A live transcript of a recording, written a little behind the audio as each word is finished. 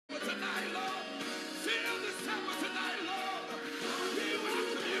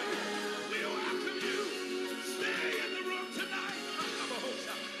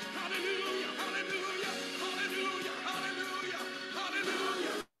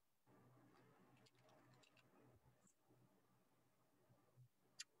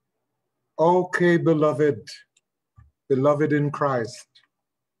Okay, beloved, beloved in Christ,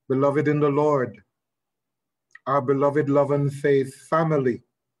 beloved in the Lord, our beloved love and faith family,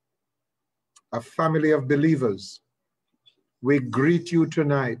 a family of believers, we greet you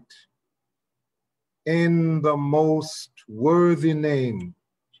tonight in the most worthy name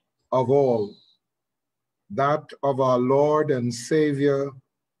of all, that of our Lord and Savior,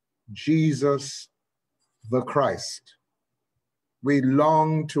 Jesus the Christ. We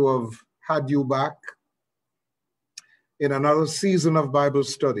long to have had you back in another season of Bible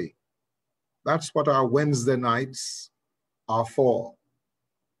study. That's what our Wednesday nights are for.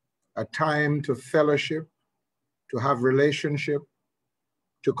 A time to fellowship, to have relationship,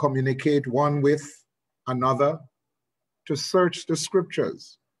 to communicate one with another, to search the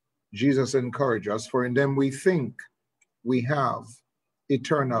scriptures. Jesus encouraged us, for in them we think we have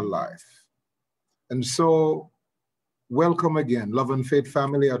eternal life. And so, welcome again, Love and Faith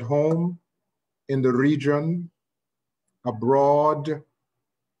family at home, in the region, abroad,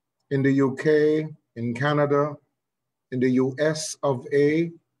 in the UK, in Canada, in the US of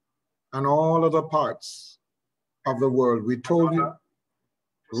A, and all other parts of the world. We told you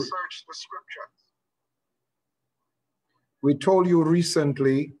to search the scriptures. We told you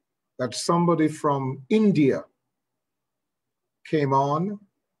recently that somebody from India came on,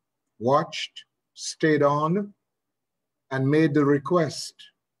 watched, stayed on, and made the request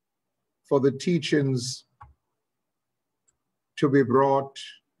for the teachings to be brought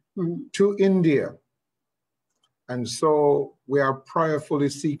to India. And so we are prayerfully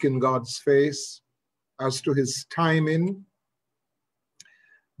seeking God's face as to his timing,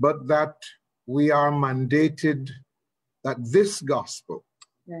 but that we are mandated that this gospel,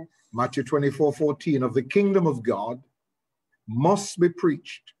 yes, Matthew 24:14, of the kingdom of God must be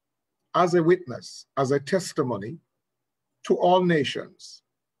preached as a witness, as a testimony to all nations.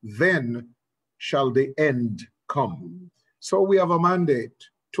 Then shall the end come. So we have a mandate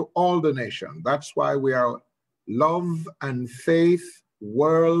to all the nations. That's why we are Love and Faith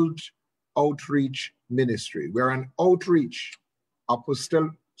World Outreach Ministry. We're an outreach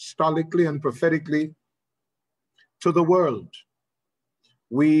apostolically and prophetically to the world.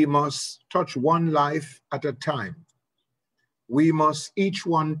 We must touch one life at a time. We must each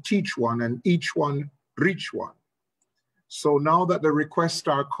one teach one and each one reach one. So now that the requests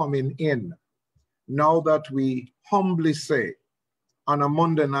are coming in, now that we humbly say on a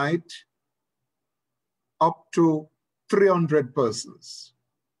Monday night, up to 300 persons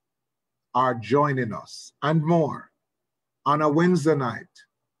are joining us and more. On a Wednesday night,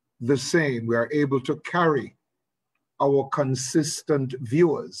 the same, we are able to carry our consistent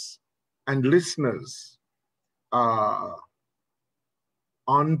viewers and listeners on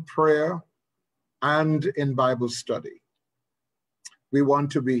prayer and in Bible study. We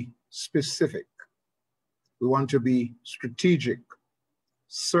want to be specific. We want to be strategic,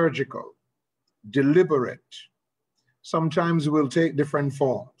 surgical, deliberate. Sometimes we'll take different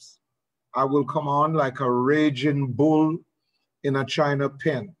forms. I will come on like a raging bull in a china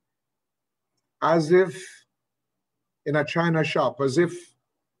pen, as if in a china shop, as if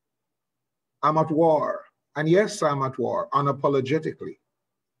I'm at war. And yes, I'm at war, unapologetically.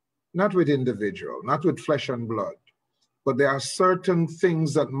 Not with individual, not with flesh and blood, but there are certain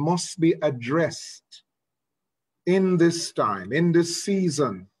things that must be addressed in this time, in this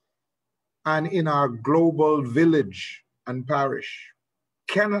season, and in our global village and parish.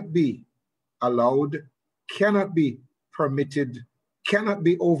 Cannot be allowed, cannot be permitted, cannot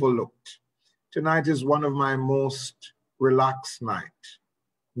be overlooked. Tonight is one of my most relaxed nights.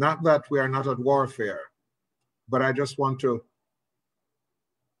 Not that we are not at warfare, but I just want to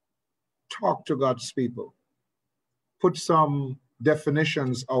talk to God's people, put some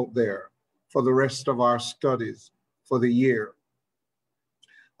definitions out there for the rest of our studies for the year.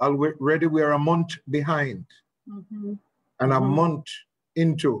 Already we are a month behind, and a month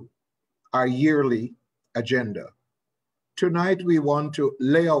into our yearly agenda. Tonight we want to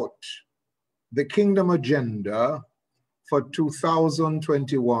lay out the kingdom agenda for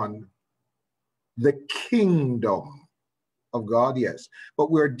 2021, the kingdom of God, yes,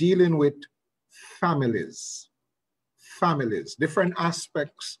 but we're dealing with families, different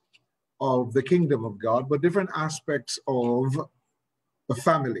aspects of the kingdom of God, but different aspects of the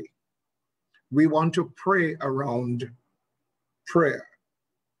family. We want to pray around prayer,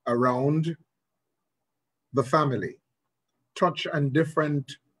 around the family, touch on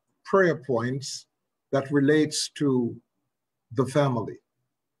different prayer points that relates to the family.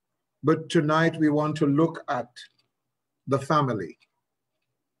 But tonight we want to look at the family.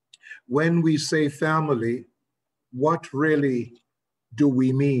 When we say family, what really do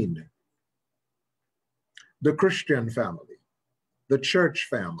we mean? the Christian family, the church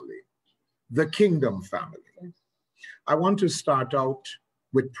family, the kingdom family. I want to start out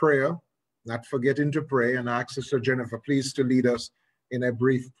with prayer, not forgetting to pray, and ask Sister Jennefier, please, to lead us in a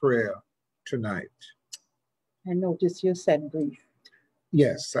brief prayer tonight. I noticed you said brief.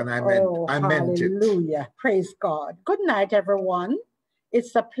 Yes, and I meant it. Hallelujah. Praise God. Good night, everyone.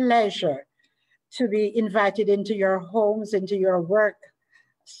 It's a pleasure to be invited into your homes, into your work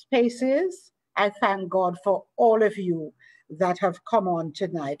spaces. I thank God for all of you that have come on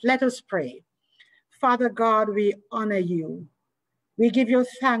tonight. Let us pray. Father God, we honor you. We give you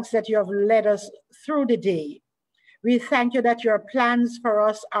thanks that you have led us through the day. We thank you that your plans for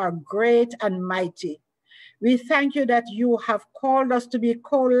us are great and mighty. We thank you that you have called us to be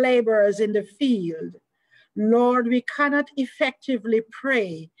co-laborers in the field. Lord, we cannot effectively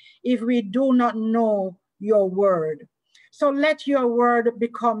pray if we do not know your word. So let your word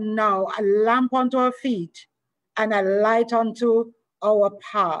become now a lamp unto our feet and a light unto our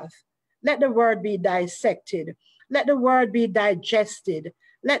path. Let the word be dissected. Let the word be digested.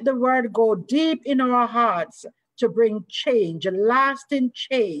 Let the word go deep in our hearts to bring change, lasting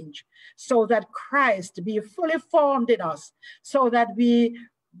change, so that Christ be fully formed in us, so that we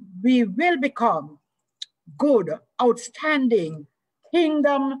will become good, outstanding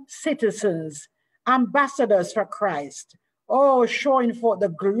kingdom citizens, ambassadors for Christ, showing forth the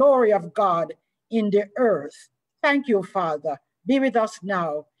glory of God in the earth. Thank you, Father. Be with us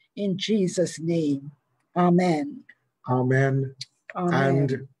now in Jesus' name. Amen. Amen. Amen.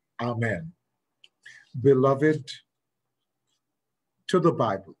 And amen. Beloved, to the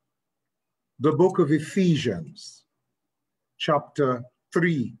Bible, the book of Ephesians, chapter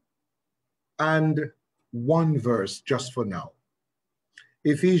 3, and one verse just for now.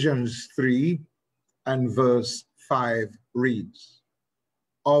 Ephesians 3 and verse 5 reads,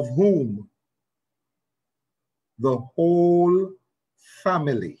 of whom the whole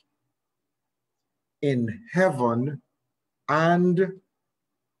family in heaven and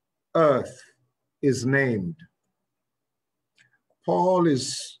earth is named. Paul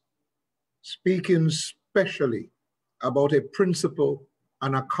is speaking specially about a principle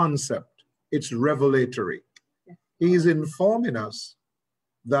and a concept. It's revelatory. He's informing us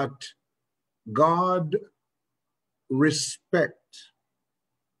that God respects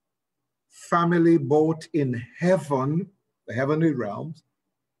family both in heaven, the heavenly realms,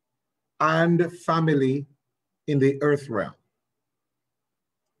 and family in the earth realm.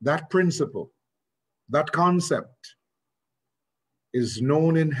 That principle, that concept is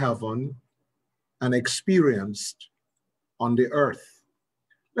known in heaven and experienced on the earth.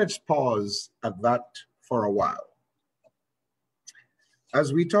 Let's pause at that for a while.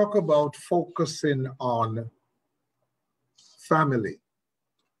 As we talk about focusing on family,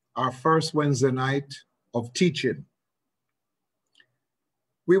 our first Wednesday night of teaching,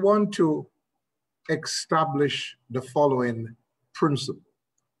 we want to establish the following principle: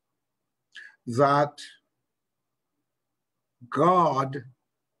 that God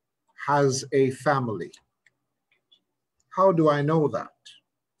has a family. How do I know that?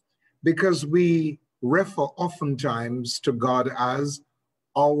 Because we refer oftentimes to God as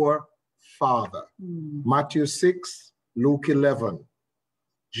our Father. Matthew 6, Luke 11.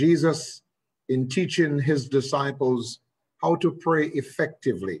 Jesus, in teaching his disciples how to pray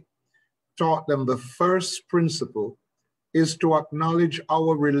effectively, taught them the first principle is to acknowledge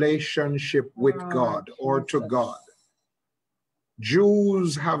our relationship with God or to God.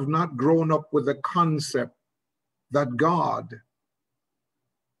 Jews have not grown up with the concept that God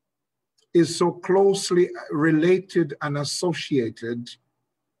is so closely related and associated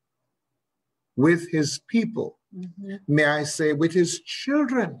with his people. May I say, with his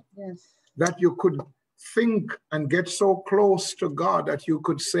children. Yes. That you could think and get so close to God that you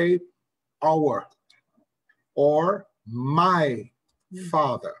could say our or my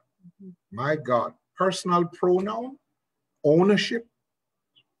Father. My God. Personal pronoun, ownership.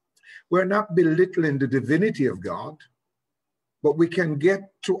 We're not belittling the divinity of God, but we can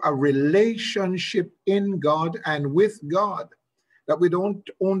get to a relationship in God and with God, that we don't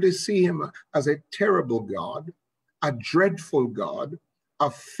only see him as a terrible God, a dreadful God, a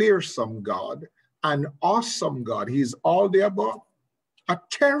fearsome God, an awesome God. He's all the above. A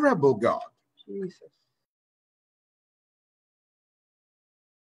terrible God. Jesus.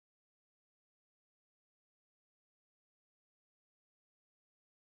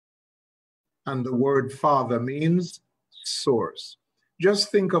 And the word Father means source.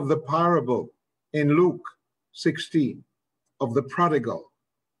 Just think of the parable in Luke 16 of the prodigal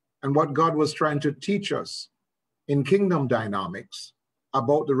and what God was trying to teach us in kingdom dynamics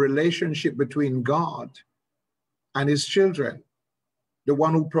about the relationship between God and his children, the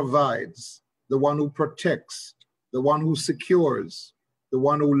one who provides, the one who protects, the one who secures, the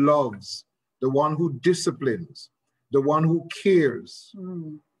one who loves, the one who disciplines, the one who cares.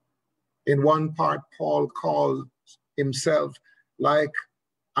 In one part, Paul calls himself like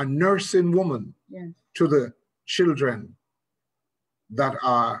a nursing woman to the children that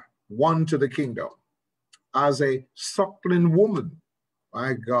are won to the kingdom, as a suckling woman,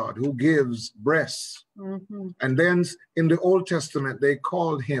 my God, who gives breasts. And then in the Old Testament, they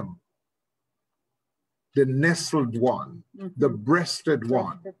called him the nestled one, the breasted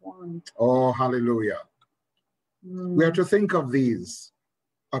one. Oh, hallelujah. We are to think of these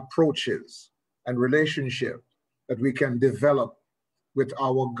approaches and relationships that we can develop with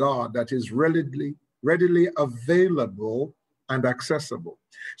our God that is readily available and accessible.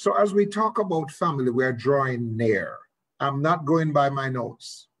 So as we talk about family, we are drawing near. I'm not going by my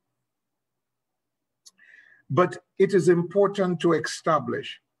notes. But it is important to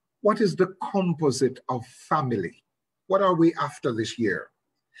establish what is the composite of family. What are we after this year?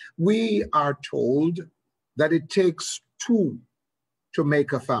 We are told that it takes two to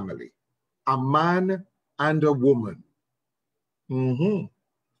make a family, a man and a woman.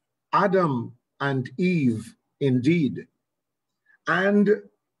 Adam and Eve, indeed. And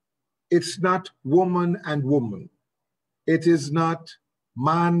it's not woman and woman. It is not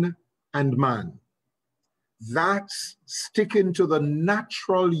man and man. That's sticking to the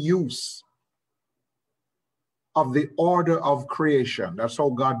natural use of the order of creation. That's how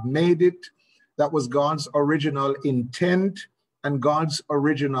God made it. That was God's original intent and God's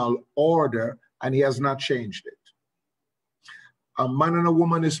original order, and he has not changed it. A man and a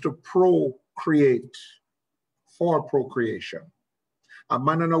woman is to procreate, for procreation. A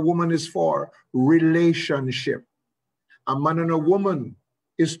man and a woman is for relationship. A man and a woman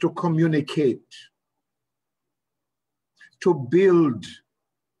is to communicate, to build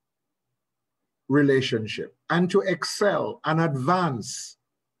relationship, and to excel and advance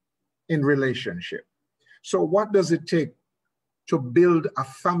in relationship. So what does it take to build a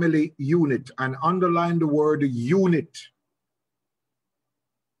family unit? And underline the word unit.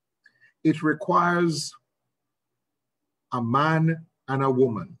 It requires a man and a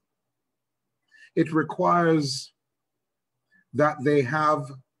woman. It requires that they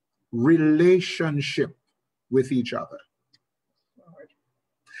have relationship with each other,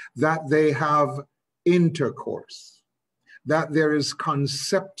 that they have intercourse, that there is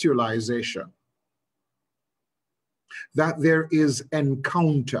conceptualization, that there is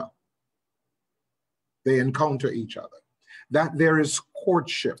encounter. They encounter each other, that there is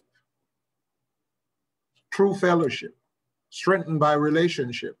courtship, true fellowship, strengthened by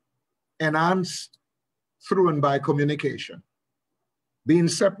relationship, enhanced through and by communication, being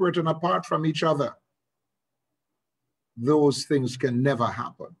separate and apart from each other. Those things can never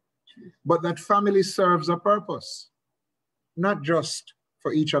happen. But that family serves a purpose, not just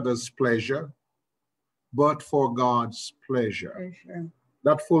for each other's pleasure, but for God's pleasure.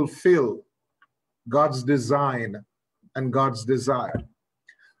 That fulfill God's design and God's desire.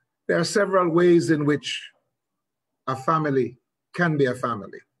 There are several ways in which a family can be a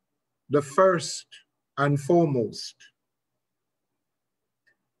family. The first and foremost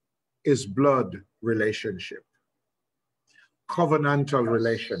is blood relationship, covenantal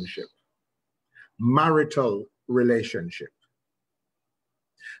relationship, marital relationship.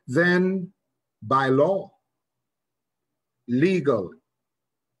 Then by law, legal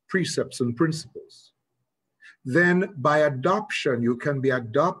precepts and principles. Then by adoption, you can be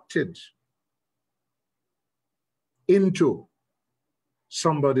adopted into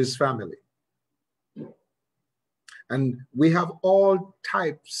somebody's family. And we have all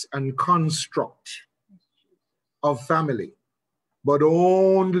types and construct of family, but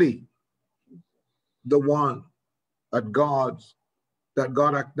only the one that God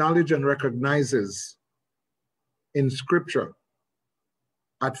acknowledges and recognizes in Scripture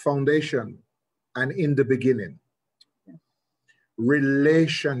at foundation and in the beginning.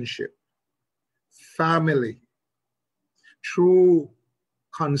 Relationship, family, through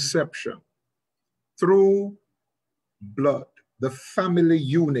conception, through blood, the family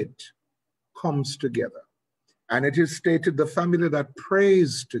unit comes together. And it is stated the family that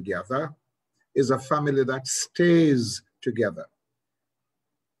prays together is a family that stays together.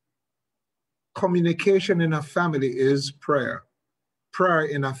 Communication in a family is prayer. Prayer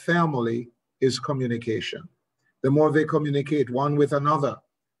in a family is communication. The more they communicate one with another,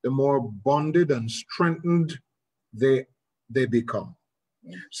 the more bonded and strengthened they become.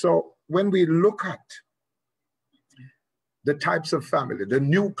 So when we look at the types of family, the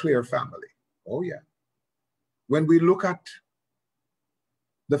nuclear family, oh yeah, when we look at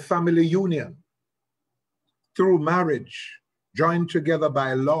the family union through marriage, joined together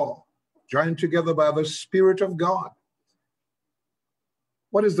by law, joined together by the Spirit of God,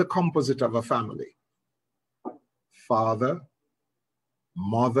 what is the composite of a family? Father,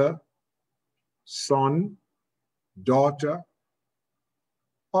 mother, son, daughter,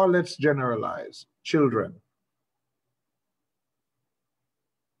 or let's generalize, children.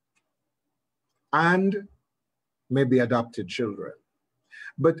 And maybe adopted children.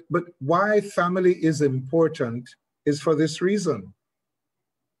 But why family is important is for this reason.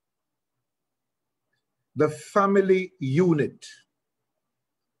 The family unit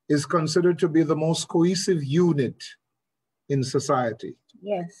is considered to be the most cohesive unit in society.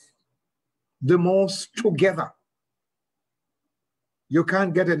 Yes. The most together. You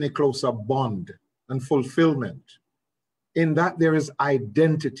can't get any closer bond and fulfillment. In that there is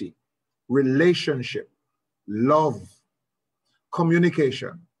identity, relationship, love,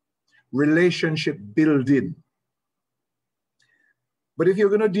 communication, relationship building. But if you're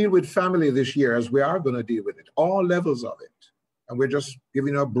going to deal with family this year, as we are going to deal with it, all levels of it, and we're just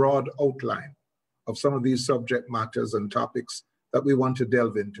giving a broad outline of some of these subject matters and topics that we want to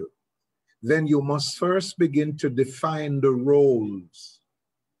delve into, then you must first begin to define the roles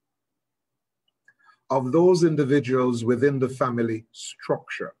of those individuals within the family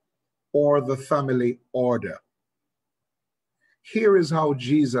structure or the family order. Here is how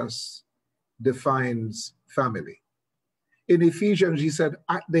Jesus defines family. In Ephesians, he said,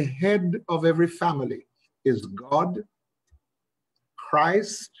 at the head of every family is God,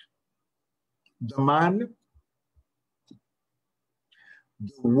 Christ, the man,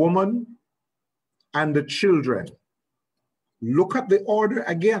 the woman, and the children. Look at the order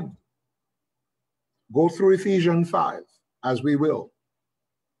again. Go through Ephesians 5, as we will,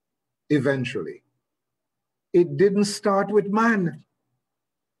 eventually. It didn't start with man.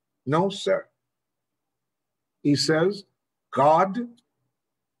 No, sir. He says, God,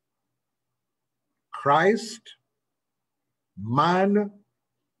 Christ, man,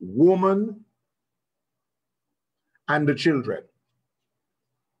 woman, and the children.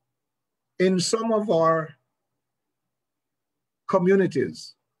 In some of our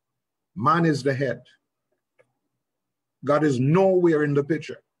communities, man is the head. God is nowhere in the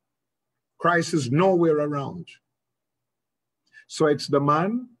picture. Christ is nowhere around. So it's the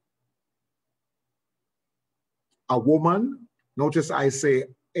man, a woman, notice I say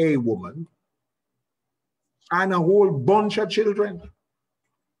a woman, and a whole bunch of children.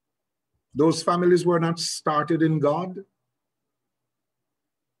 Those families were not started in God.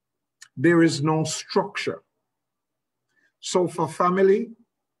 There is no structure. So for family,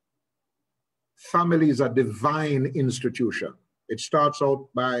 family is a divine institution. It starts out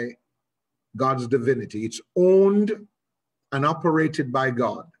by God's divinity. It's owned and operated by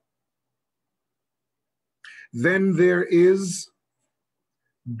God. Then there is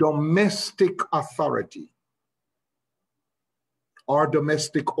domestic authority or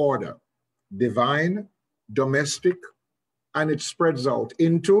domestic order. Divine, domestic, and it spreads out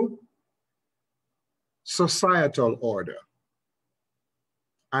into societal order.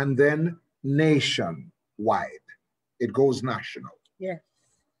 And then nationwide. It goes national. Yes.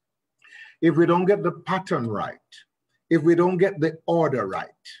 If we don't get the pattern right, if we don't get the order right,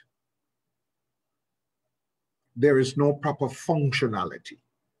 there is no proper functionality.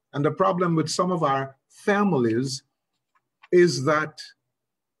 And the problem with some of our families is that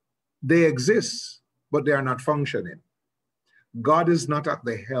they exist, but they are not functioning. God is not at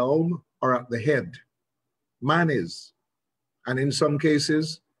the helm or at the head. Man is. And in some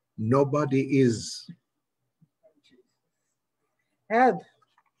cases, nobody is. Head.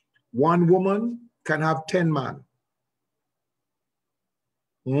 One woman can have 10 men.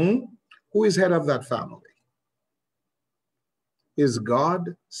 Who is head of that family? Is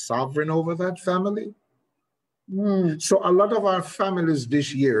God sovereign over that family? So a lot of our families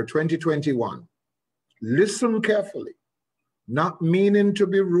this year, 2021, listen carefully, not meaning to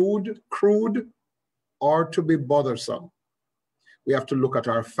be rude, crude, or to be bothersome. We have to look at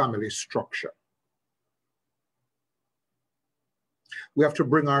our family structure. We have to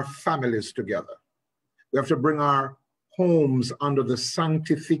bring our families together. We have to bring our homes under the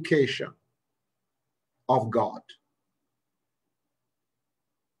sanctification of God.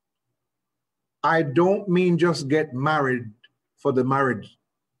 I don't mean just get married for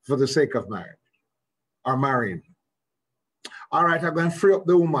the sake of marriage or marrying. All right, I'm going to free up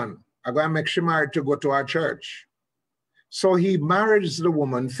the woman. I'm going to make she married to go to our church. So he marries the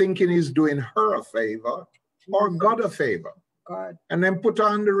woman thinking he's doing her a favor or God a favor. God. And then put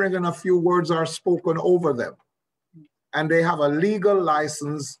on the ring and a few words are spoken over them. and they have a legal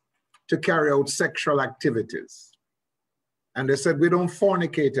license to carry out sexual activities. And they said, we don't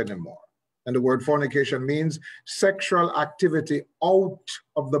fornicate anymore. And the word fornication means sexual activity out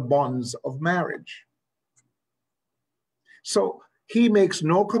of the bonds of marriage. So he makes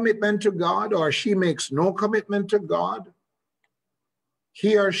no commitment to God, or she makes no commitment to God.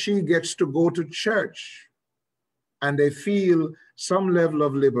 He or she gets to go to church and they feel some level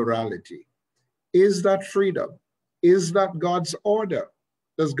of liberality. Is that freedom? Is that God's order?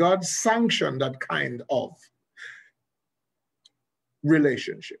 Does God sanction that kind of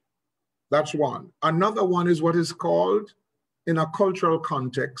relationship? That's one. Another one is what is called, in a cultural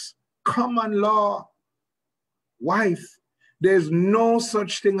context, common law. Wife, there's no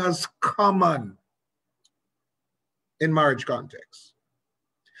such thing as common in marriage context.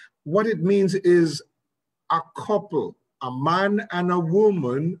 What it means is a couple, a man and a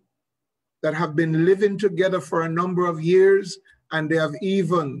woman, that have been living together for a number of years, and they have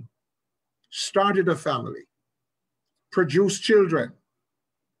even started a family, produced children.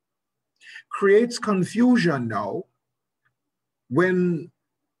 Creates confusion now when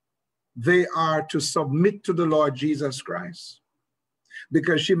they are to submit to the Lord Jesus Christ,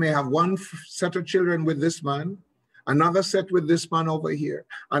 because she may have one set of children with this man, another set with this man over here,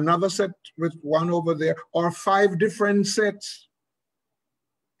 another set with one over there, or 5 different sets.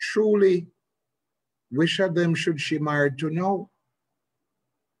 Truly, which of them should she marry to know?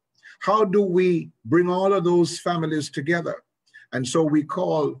 How do we bring all of those families together? And so we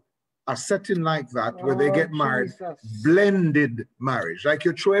call a setting like that, where they get married, Jesus, blended marriage. Like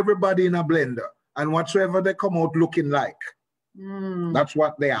you throw everybody in a blender, and whatsoever they come out looking like, that's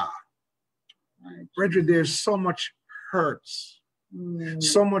what they are. Right. Brethren, there's so much hurts,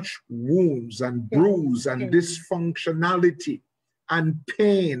 so much wounds and bruise and dysfunctionality and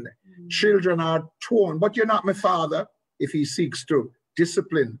pain. Children are torn, but you're not my father if he seeks to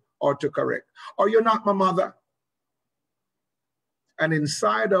discipline or to correct. Or you're not my mother. And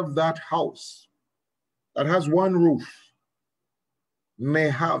inside of that house that has one roof may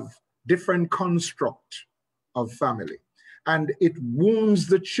have different construct of family. And it wounds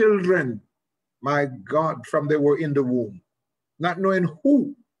the children, my God, from they were in the womb, not knowing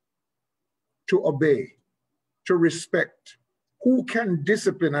who to obey, to respect, who can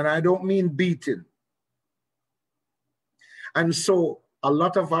discipline, and I don't mean beating. And so a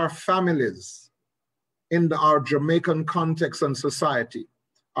lot of our families in our Jamaican context and society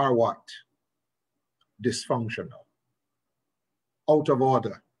are what? Dysfunctional, out of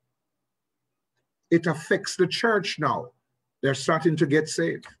order. It affects the church now. They're starting to get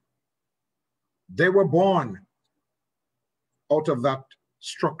saved. They were born out of that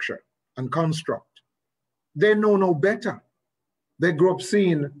structure and construct. They know no better. They grew up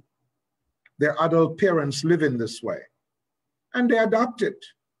seeing their adult parents living this way, and they adopt it.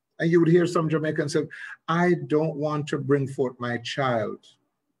 And you would hear some Jamaicans say, I don't want to bring forth my child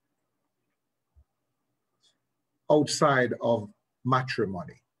outside of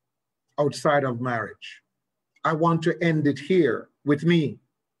matrimony, outside of marriage. I want to end it here with me.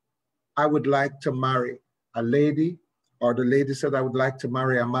 I would like to marry a lady, or the lady said, I would like to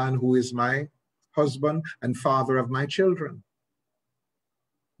marry a man who is my husband and father of my children.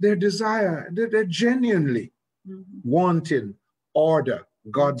 Their desire, they're genuinely wanting order,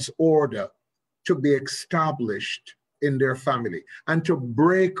 God's order, to be established in their family and to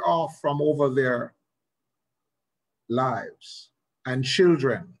break off from over their lives and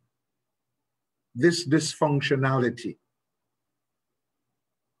children this dysfunctionality.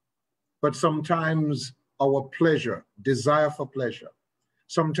 But sometimes our pleasure, desire for pleasure,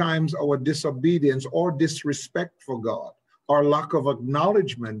 sometimes our disobedience or disrespect for God, or lack of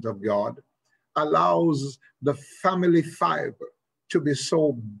acknowledgement of God, allows the family fiber to be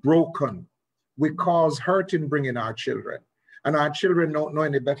so broken. We cause hurt in bringing our children, and our children don't know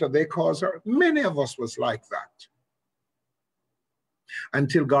any better. They cause hurt. Many of us was like that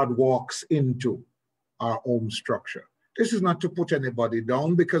until God walks into our home structure. This is not to put anybody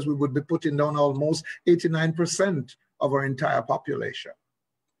down, because we would be putting down almost 89% of our entire population.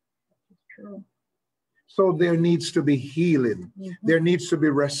 True. So there needs to be healing. There needs to be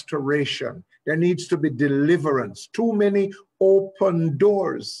restoration. There needs to be deliverance. Too many open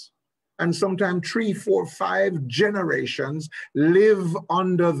doors. And sometimes 3, 4, 5 generations live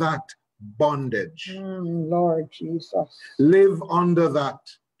under that bondage. Lord Jesus. Live under that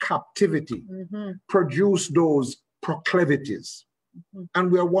captivity. Produce those proclivities.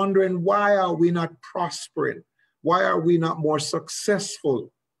 And we're wondering, why are we not prospering? Why are we not more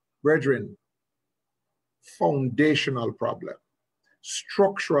successful? Brethren, foundational problem,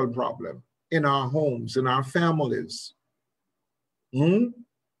 structural problem in our homes, in our families.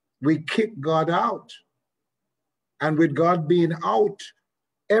 We kick God out. And with God being out,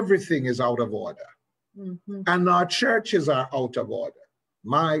 everything is out of order. And our churches are out of order.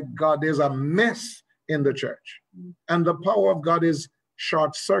 My God, there's a mess in the church. And the power of God is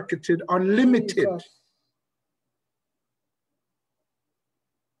short-circuited, unlimited. Jesus.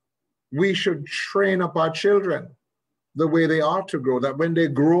 We should train up our children the way they ought to grow, that when they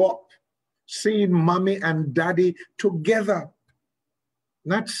grow up, seeing mommy and daddy together,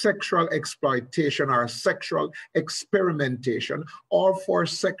 not sexual exploitation or sexual experimentation or for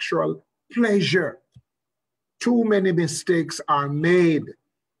sexual pleasure. Too many mistakes are made.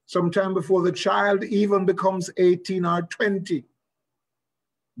 Sometime before the child even becomes 18 or 20,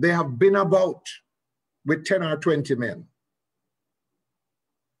 they have been about with 10 or 20 men.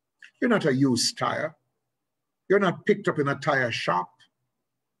 You're not a used tire. You're not picked up in a tire shop,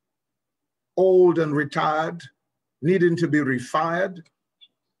 old and retired, needing to be refired.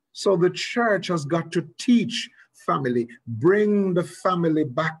 So the church has got to teach family, bring the family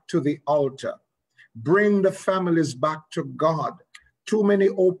back to the altar, bring the families back to God. Too many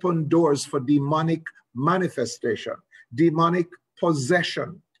open doors for demonic manifestation, demonic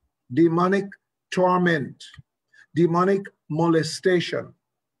possession, demonic torment, demonic molestation.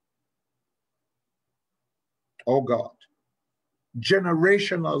 Oh God,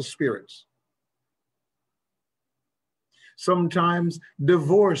 generational spirits. Sometimes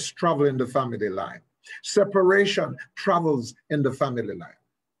divorce travels in the family line. Separation travels in the family line.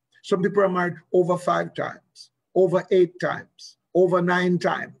 Some people are married over 5 times, over 8 times, over 9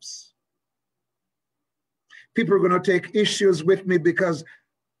 times. People are going to take issues with me because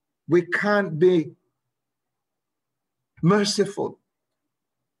we can't be merciful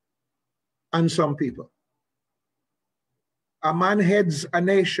on some people. A man heads a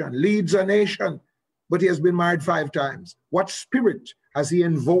nation, leads a nation, but he has been married 5 times. What spirit has he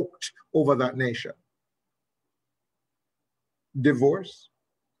invoked over that nation? Divorce,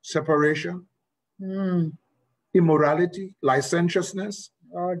 separation, immorality, licentiousness,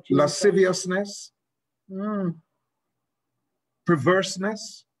 lasciviousness,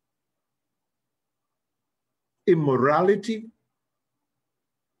 perverseness, immorality,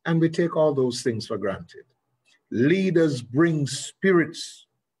 and we take all those things for granted. Leaders bring spirits,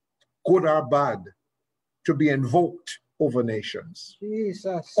 good or bad, to be invoked over nations.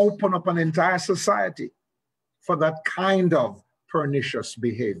 Jesus. Open up an entire society for that kind of pernicious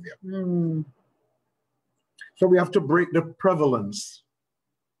behavior. So we have to break the prevalence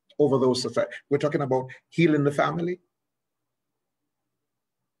over those societies. We're talking about healing the family.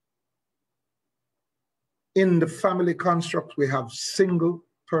 In the family construct, we have single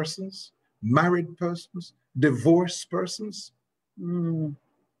persons, married persons, divorced persons.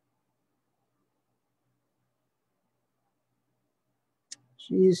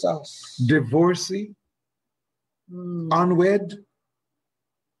 Jesus. Divorcee, unwed,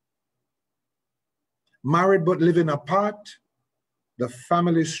 married but living apart. The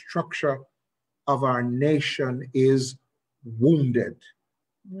family structure of our nation is wounded.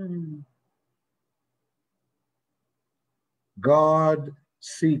 God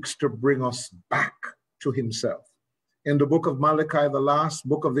seeks to bring us back to himself. In the book of Malachi, the last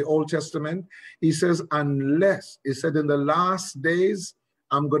book of the Old Testament, he says, unless, he said, in the last days,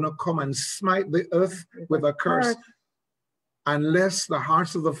 I'm going to come and smite the earth with a curse, unless the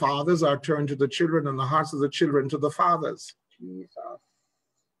hearts of the fathers are turned to the children and the hearts of the children to the fathers. Jesus.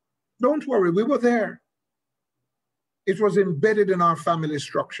 Don't worry, we were there. It was embedded in our family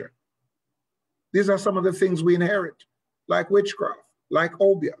structure. These are some of the things we inherit, like witchcraft, like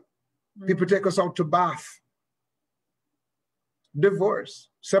obia. People take us out to bath. Divorce,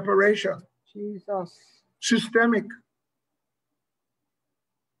 separation. Jesus. Systemic.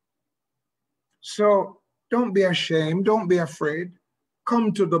 So don't be ashamed. Don't be afraid.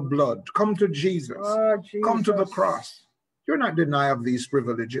 Come to the blood. Come to Jesus. Come to the cross. You're not denied of these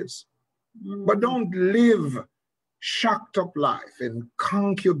privileges. But don't live shocked up life in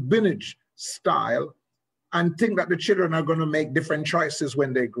concubinage style and think that the children are going to make different choices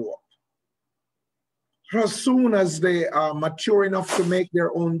when they grow up. As soon as they are mature enough to make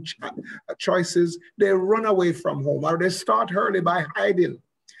their own choices, they run away from home, or they start early by hiding,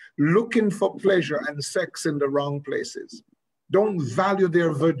 looking for pleasure and sex in the wrong places. Don't value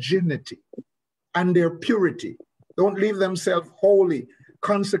their virginity and their purity. Don't leave themselves holy,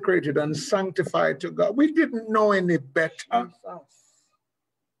 consecrated, and sanctified to God. We didn't know any better.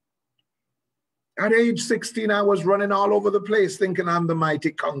 At age 16, I was running all over the place thinking I'm the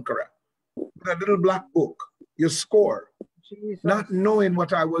mighty conqueror. With a little black book, you score, not knowing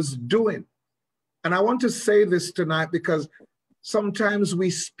what I was doing. And I want to say this tonight because Sometimes we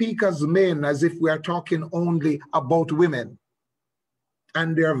speak as men as if we are talking only about women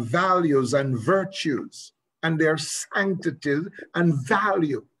and their values and virtues and their sanctity and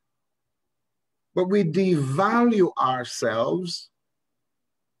value. But we devalue ourselves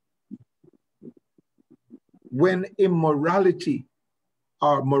when immorality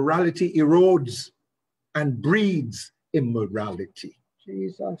or morality erodes and breeds immorality.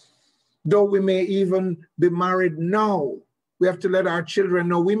 Jesus. Though we may even be married now, we have to let our children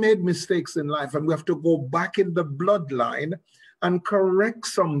know we made mistakes in life and we have to go back in the bloodline and correct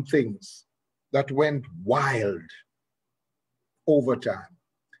some things that went wild over time.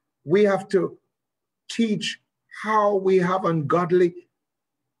 We have to teach how we have ungodly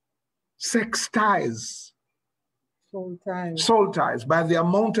sex ties, soul ties, by the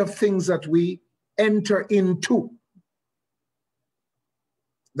amount of things that we enter into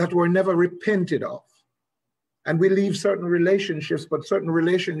that were never repented of. And we leave certain relationships, but certain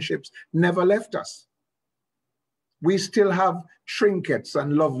relationships never left us. We still have trinkets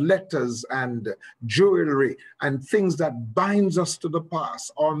and love letters and jewelry and things that binds us to the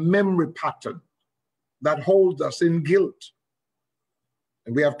past, or memory pattern that holds us in guilt.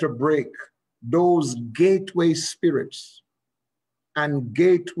 And we have to break those gateway spirits and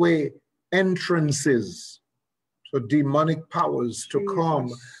gateway entrances for demonic powers to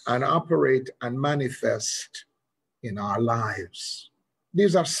come and operate and manifest in our lives.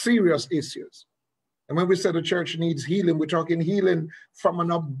 These are serious issues. And when we say the church needs healing, we're talking healing from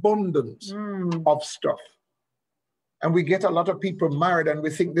an abundance of stuff. And we get a lot of people married and we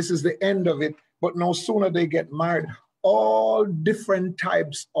think this is the end of it, but no sooner they get married, all different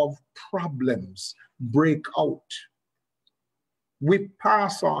types of problems break out. We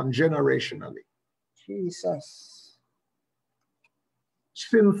pass on generationally. Jesus.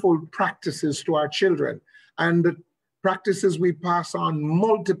 Sinful practices to our children, and the practices we pass on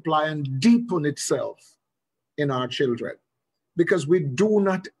multiply and deepen itself in our children because we do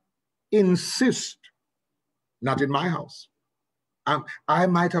not insist, not in my house. I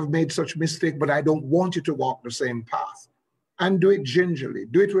might have made such mistake, but I don't want you to walk the same path. And do it gingerly,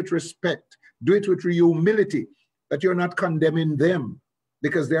 do it with respect, do it with humility, that you're not condemning them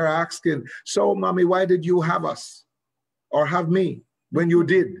because they're asking, so mommy, why did you have us or have me when you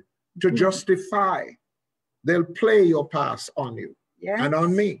did? To justify. They'll play your past on you and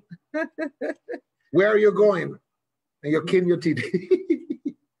on me. Where are you going? And you kill your teeth.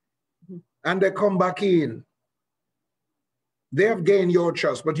 And they come back in. They have gained your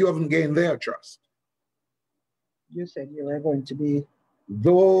trust, but you haven't gained their trust. You said you were going to be.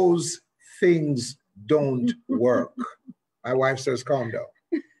 Those things don't work. My wife says, calm down.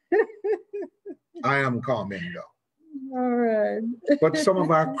 I am calming down. All right. But some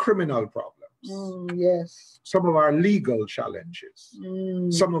of our criminal problems, yes. Some of our legal challenges,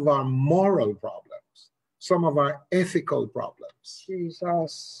 some of our moral problems, some of our ethical problems.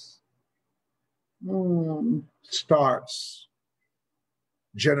 Jesus. Starts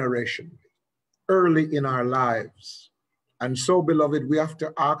generationally, early in our lives. And so, beloved, we have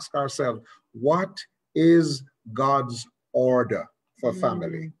to ask ourselves, what is God's order for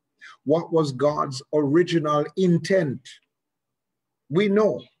family? What was God's original intent? We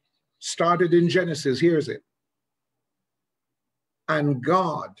know, started in Genesis, here's it. And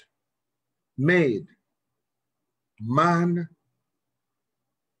God made man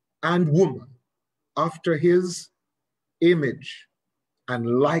and woman after his image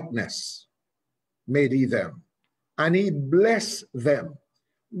and likeness made he them. And he blessed them.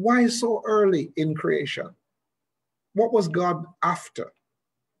 Why so early in creation? What was God after?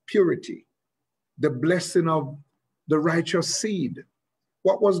 Purity, the blessing of the righteous seed.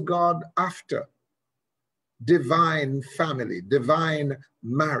 What was God after? Divine family, divine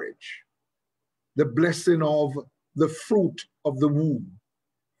marriage, the blessing of the fruit of the womb.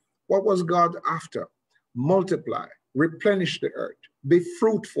 What was God after? Multiply, replenish the earth, be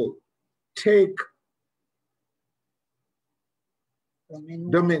fruitful, take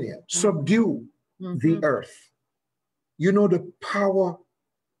dominion, subdue the earth. You know the power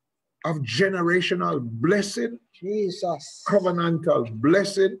of generational blessing, Jesus, covenantal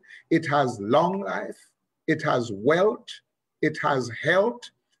blessing. It has long life, it has wealth, it has health,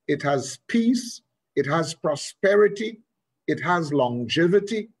 it has peace, it has prosperity, it has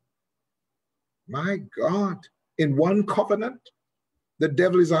longevity. My God, in one covenant, the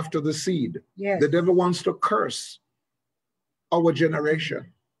devil is after the seed. Yes. The devil wants to curse our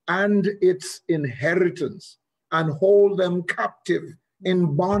generation and its inheritance and hold them captive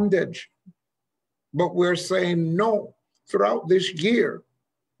in bondage. But we're saying no. Throughout this year,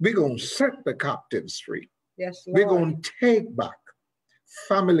 we're going to set the captives free. Yes, Lord. We're going to take back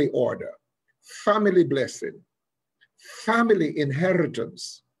family order, family blessing, family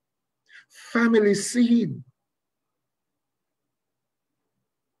inheritance, family seed,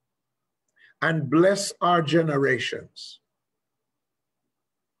 and bless our generations.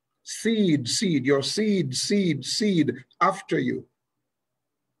 Seed, seed, your seed, seed, seed after you.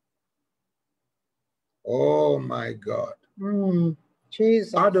 Oh my God.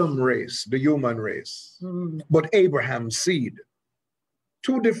 Jesus. Adam race, the human race, but Abraham's seed.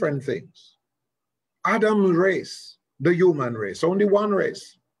 Two different things. Adam's race, the human race, only one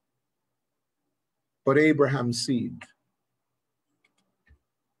race, but Abraham's seed,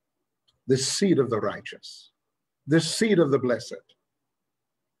 the seed of the righteous, the seed of the blessed.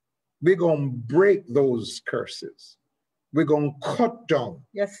 We're going to break those curses. We're going to cut down.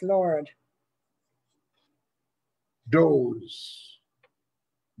 Yes, Lord. Those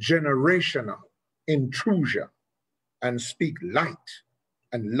generational intrusion and speak light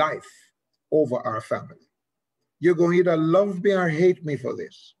and life over our family. You're going to either love me or hate me for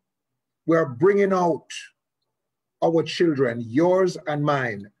this. We're bringing out our children, yours and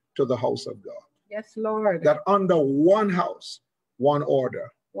mine, to the house of God. Yes, Lord. That under one house, one order.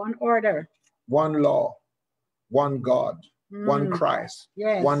 One order. One law, one God, one Christ,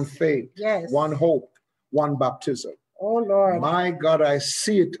 yes. One faith, yes. One hope, one baptism. Oh, Lord. My God, I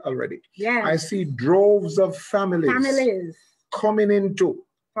see it already. Yes. I see droves of families coming into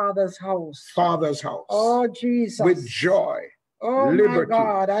Father's house. Father's house. Oh, Jesus. With joy, oh, liberty, my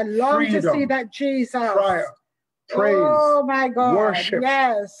God. I love freedom, to see that, Jesus. Prayer, praise, oh, my God. worship.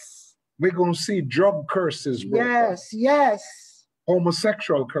 Yes. We're going to see drug curses broken. Yes, yes.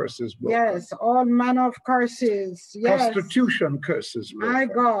 Homosexual curses broken. Yes, all manner of curses. Yes. Prostitution curses broken. My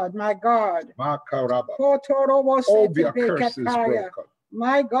God, my God. Obia curses broken.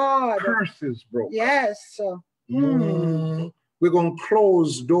 My God. Curses broken. Yes. We're going to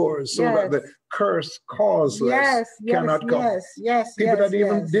close doors so that the curse causeless cannot come. Yes, People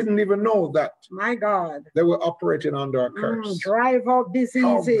that didn't even know that. My God. They were operating under a curse. Drive out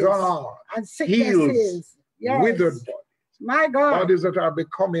diseases and sicknesses. Heals withered bodies. My God. Bodies that are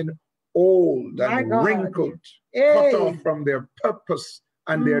becoming old and wrinkled, cut off from their purpose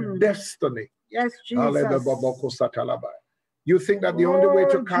and their destiny. Yes, Jesus. You think that the only way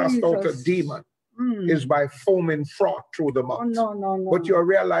to cast out a demon is by foaming froth through the mouth. No. But you're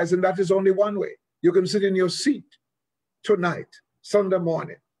realizing that is only one way. You can sit in your seat tonight, Sunday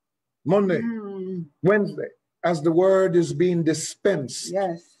morning, Monday, Wednesday, as the word is being dispensed.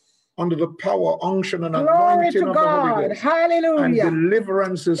 Yes. Under the power, unction, and Glory anointing of the Holy Ghost. Hallelujah. And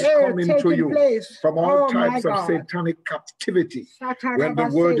deliverance is coming to you from all types of satanic captivity. When the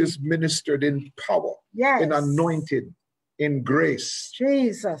word is ministered in power, in anointing, in grace.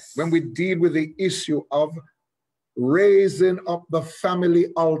 Jesus. When we deal with the issue of raising up the family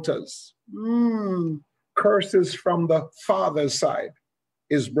altars, curses from the father's side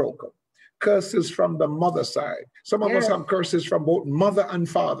is broken. Curses from the mother side. Some of us have curses from both mother and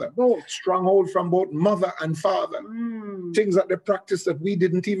father. Stronghold from both mother and father. Things that they practice that we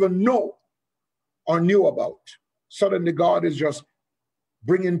didn't even know or knew about. Suddenly God is just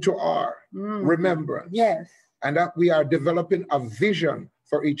bringing to our remembrance. Yes. And that we are developing a vision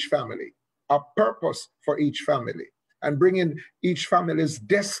for each family, a purpose for each family, and bringing each family's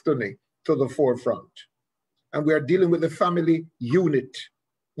destiny to the forefront. And we are dealing with the family unit.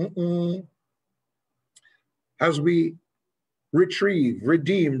 As we retrieve,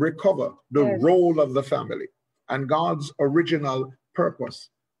 redeem, recover the role of the family and God's original purpose.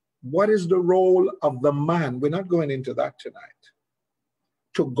 What is the role of the man? We're not going into that tonight.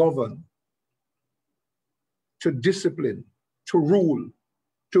 To govern, to discipline, to rule,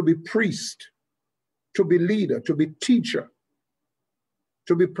 to be priest, to be leader, to be teacher,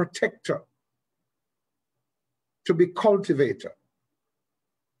 to be protector, to be cultivator.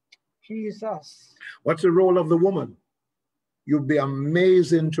 Jesus. What's the role of the woman? You'll be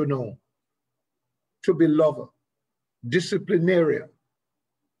amazing to know. To be lover, disciplinarian,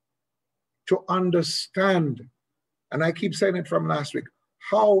 to understand, and I keep saying it from last week,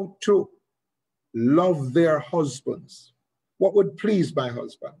 how to love their husbands. What would please my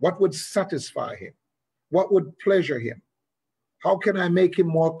husband? What would satisfy him? What would pleasure him? How can I make him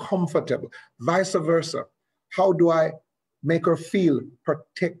more comfortable? Vice versa. How do I make her feel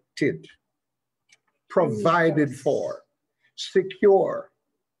protected, provided for, secure?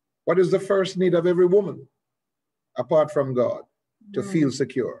 What is the first need of every woman, apart from God? To feel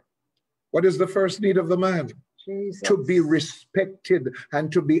secure. What is the first need of the man? Jesus. To be respected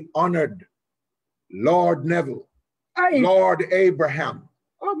and to be honored. Lord Neville, Lord Abraham,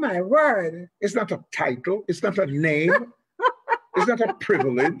 Oh, my word. It's not a title. It's not a name. It's not a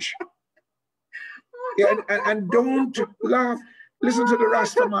privilege. Yeah, and don't laugh. Listen to the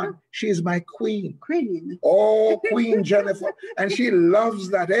Rasta man. She is my queen. Queen. Oh, Queen Jennefier. And she loves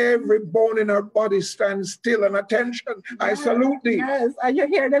that every bone in her body stands still and attention. I salute thee. Yes. And you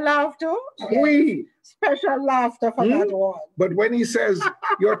hear the laugh too? Queen. Special laughter for that one. But when he says,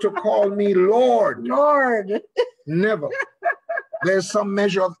 you're to call me Lord. Lord. Never. There's some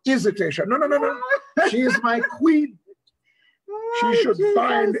measure of hesitation. No. She is my queen. She should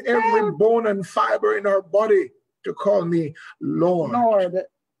find every bone and fiber in her body to call me Lord. Lord.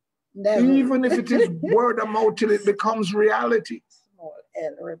 Never. Even if it is word of mouth till it becomes reality. Small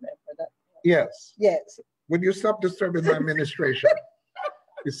L, remember that. Yes. Yes. Will you stop disturbing my administration?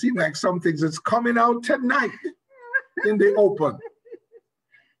 It seems like some things is coming out tonight in the open.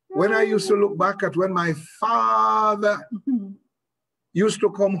 When I used to look back at when my father used to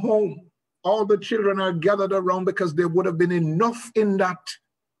come home, all the children are gathered around because there would have been enough in that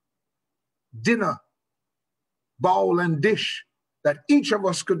dinner bowl and dish that each of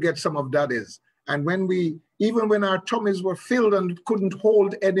us could get some of daddy's. And even when our tummies were filled and couldn't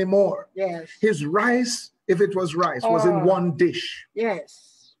hold anymore, yes, his rice, if it was rice, was in one dish.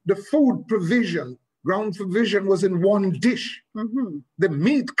 Yes. The food provision, ground provision, was in one dish. The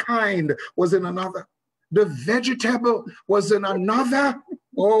meat kind was in another. The vegetable was in another.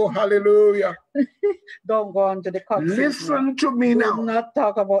 Oh, hallelujah. Don't go on to the cock soup. Listen to me now. We'll not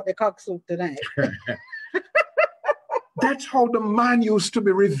talk about the cock soup tonight. That's how the man used to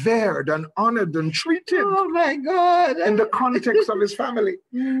be revered and honored and treated. Oh, my God. In the context of his family.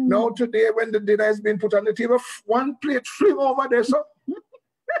 Now today, when the dinner has been put on the table, one plate fling over there, so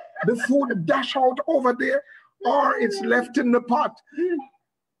the food dash out over there, or it's left in the pot.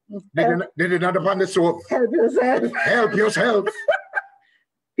 They did not upon the stove. Help yourself. Help yourself.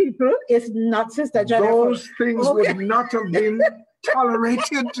 People, it's not Sister Jennefier. Those things would not have been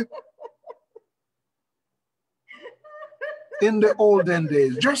tolerated in the olden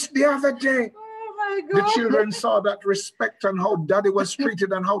days. Just the other day, the children saw that respect and how daddy was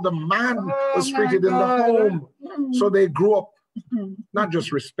treated and how the man was treated in the home. So they grew up not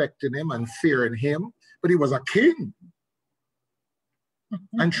just respecting him and fearing him, but he was a king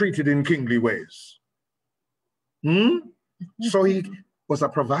and treated in kingly ways. So he was a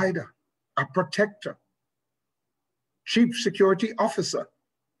provider, a protector, chief security officer.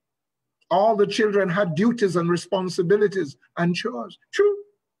 All the children had duties and responsibilities and chores. True.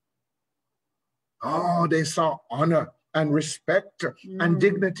 Oh, they saw honor and respect and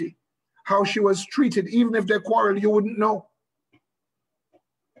dignity. How she was treated, even if they quarreled, you wouldn't know.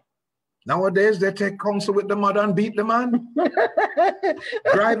 Nowadays, they take counsel with the mother and beat the man.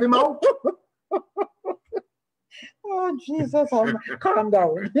 Drive him out. Oh, Jesus, calm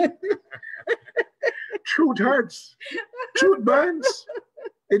down. Truth hurts. Truth burns.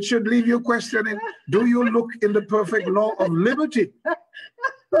 It should leave you questioning, do you look in the perfect law of liberty?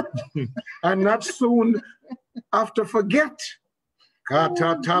 And not soon after forget.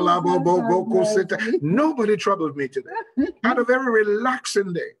 Nobody troubled me today. Had a very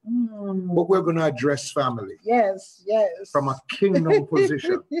relaxing day. But we're going to address family. Yes, yes. From a kingdom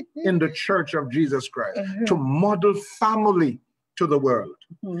position in the Church of Jesus Christ to model family to the world.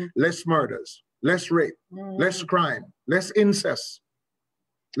 Less murders, less rape, less crime, less incest,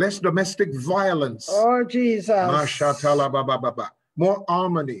 less domestic violence. Oh, Jesus. More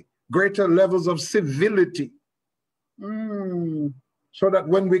harmony, greater levels of civility. So that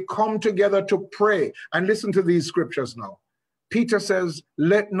when we come together to pray, and listen to these scriptures now. Peter says,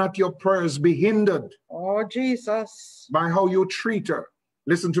 let not your prayers be hindered. Oh, Jesus. By how you treat her.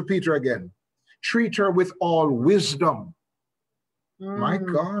 Listen to Peter again. Treat her with all wisdom. My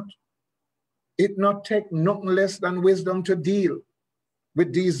God. It not take nothing less than wisdom to deal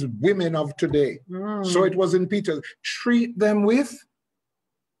with these women of today. So it was in Peter. Treat them with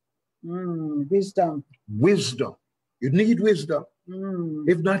wisdom. Wisdom. You need wisdom.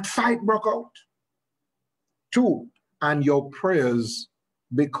 If not, fight broke out. 2, and your prayers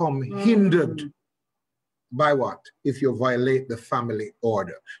become hindered by what? If you violate the family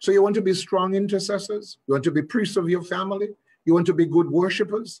order. So you want to be strong intercessors? You want to be priests of your family? You want to be good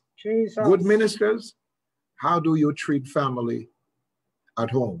worshipers? Jesus. Good ministers? How do you treat family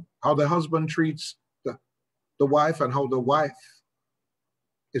at home? How the husband treats the wife and how the wife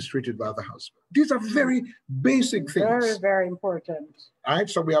is treated by the husband. These are very basic things. Very, very important. All right,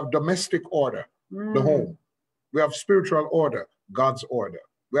 so we have domestic order, the home. We have spiritual order, God's order.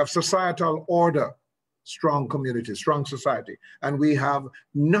 We have societal order, strong community, strong society. And we have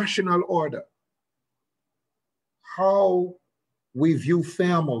national order. How we view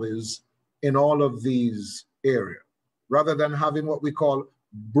families in all of these areas, rather than having what we call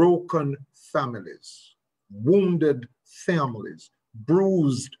broken families, wounded families,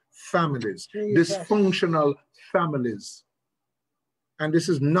 bruised families, dysfunctional families. And this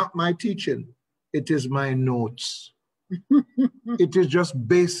is not my teaching, it is my notes. It is just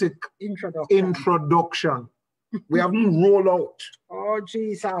basic introduction. We haven't rolled out. Oh,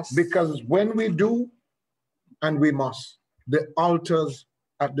 Jesus. Because when we do, and we must, the altars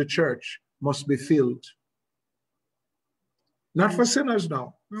at the church must be filled. Not for sinners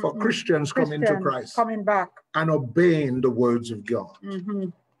now, for Christians coming to Christ. Coming back. And obeying the words of God.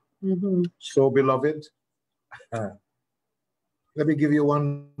 So, beloved, let me give you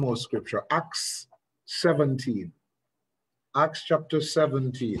one more scripture. Acts 17. Acts chapter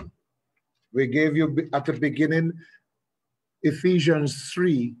 17. We gave you at the beginning Ephesians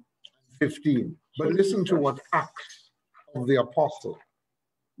 3:15. But listen to what Acts of the Apostle,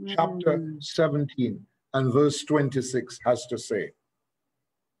 chapter 17 and verse 26 has to say.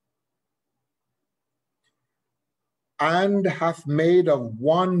 And hath made of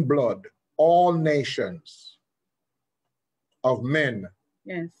one blood all nations of men,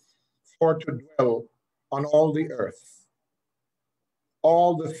 for to dwell on all the earth,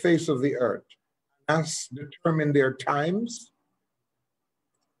 all the face of the earth, has determined their times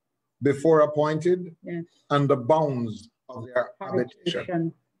before appointed, and the bounds of their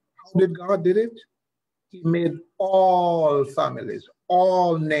habitation. How did God did it? He made all families,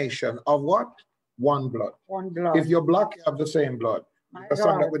 all nations of what? One blood. One blood. If you're black, you have the same blood. The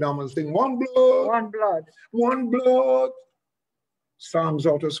song that we normally sing, one blood. One blood. One blood. Songs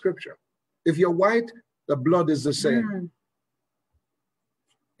out of scripture. If you're white, the blood is the same.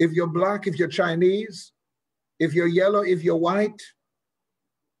 If you're black, if you're Chinese, if you're yellow, if you're white,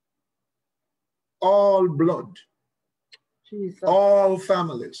 all blood, Jesus. All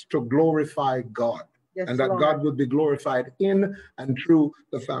families to glorify God. Yes, and that Lord. God would be glorified in and through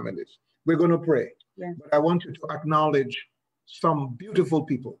the families. We're going to pray. Yes. But I want you to acknowledge some beautiful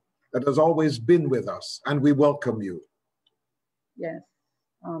people that has always been with us, and we welcome you. Yes.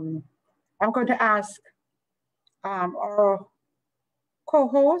 I'm going to ask our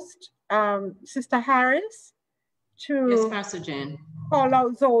co-host, Sister Harris, to Yes, Pastor Jen. call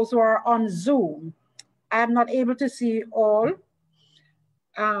out those who are on Zoom. I'm not able to see all,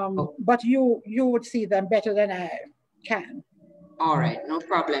 but you would see them better than I can. All right, no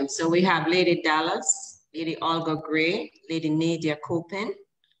problem. So we have Lady Dallas, Lady Olga Gray, Lady Nadia Copen,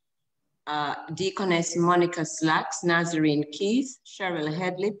 Deaconess Monica Slacks, Nazarene Keith, Cheryl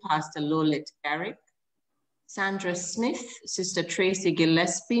Headley, Pastor Lolit Garrick, Sandra Smith, Sister Tracy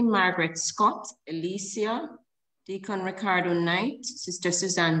Gillespie, Margaret Scott, Alicia, Deacon Ricardo Knight, Sister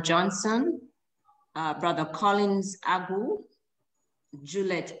Suzanne Johnson, Brother Collins Agu,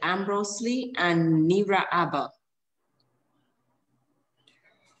 Juliet Ambrosley, and Nira Abba.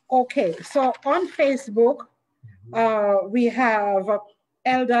 Okay, so on Facebook, we have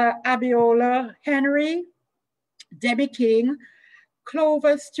Elder Abiola Henry, Debbie King,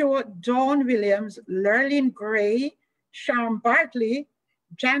 Clover Stewart, Dawn Williams, Lurleen Gray, Sharon Bartley,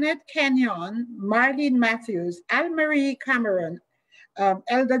 Janet Kenyon, Marlene Matthews, Al-Marie Cameron,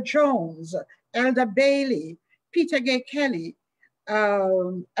 Elder Jones, Elder Bailey, Peter Gay Kelly,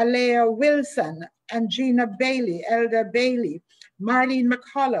 Alea Wilson, and Gina Bailey, Elder Bailey, Marlene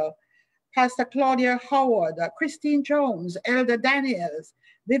McCullough, Pastor Claudia Howard, Christine Jones, Elder Daniels,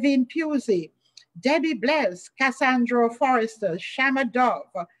 Vivian Pusey, Debbie Bless, Cassandra Forrester, Shama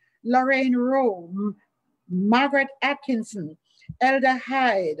Dove, Lorraine Rowe, Margaret Atkinson, Elder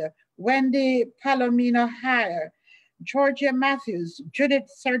Hyde, Wendy Palomino Hire, Georgia Matthews, Judith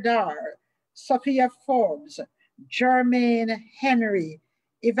Sardar, Sophia Forbes, Jermaine Henry,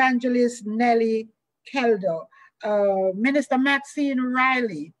 Evangelist Nellie Keldo, Minister Maxine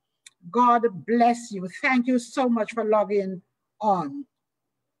Riley. God bless you. Thank you so much for logging on.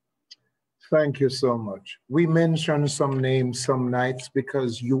 Thank you so much. We mention some names some nights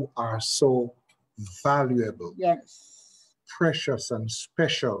because you are so valuable. Yes. Precious and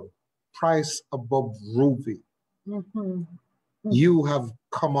special. Price above ruby. You have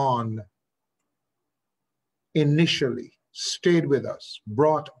come on initially, stayed with us,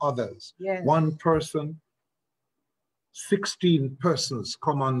 brought others. Yes. One person, 16 persons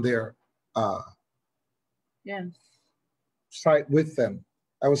come on their site with them.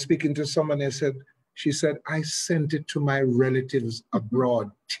 I was speaking to someone, she said, I sent it to my relatives abroad.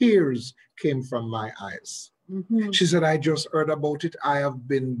 Tears came from my eyes. She said, I just heard about it. I have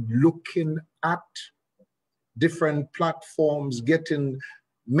been looking at different platforms, getting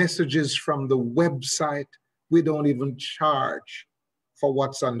messages from the website, We don't even charge for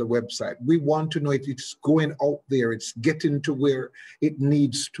what's on the website. We want to know it's going out there. It's getting to where it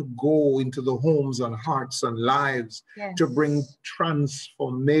needs to go, into the homes and hearts and lives, Yes. to bring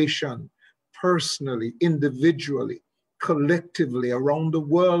transformation personally, individually, collectively, around the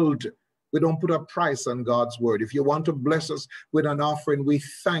world. We don't put a price on God's word. If you want to bless us with an offering, we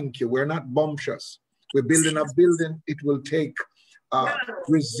thank you. We're not bumptious. We're building a building. It will take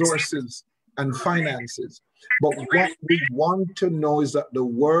resources and finances. But what we want to know is that the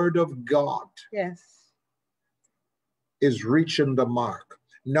word of God is reaching the mark.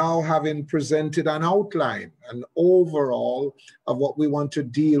 Now, having presented an outline, an overall of what we want to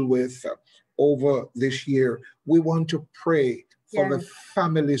deal with over this year, we want to pray for the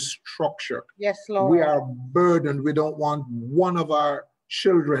family structure. Yes, Lord. We are burdened. We don't want one of our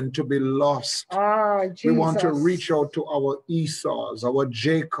children to be lost. Oh, Jesus. We want to reach out to our Esau's, our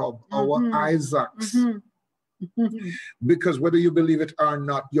Jacob, our Isaac's. Because whether you believe it or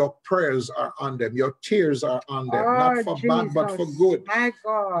not, your prayers are on them, your tears are on them, not for bad, but for good. My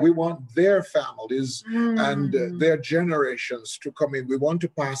God. We want their families and their generations to come in. We want to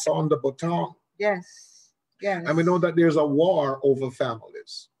pass on the baton. Yes. Yes. And we know that there's a war over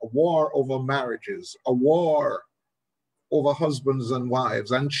families, a war over marriages, a war over husbands and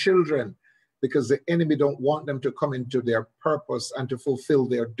wives and children, because the enemy don't want them to come into their purpose and to fulfill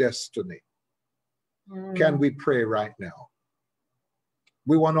their destiny. Can we pray right now?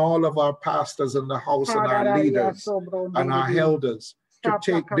 We want all of our pastors in the house and our leaders and our elders to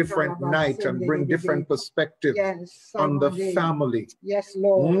take different night and bring different perspective on the family. Yes,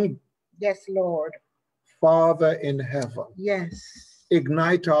 Lord. Yes, Lord. Father in heaven. Yes.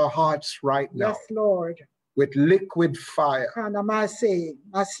 Ignite our hearts right now. Yes, Lord. With liquid fire.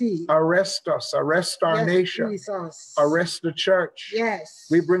 Arrest us, arrest our nation, Jesus. Arrest the church. Yes.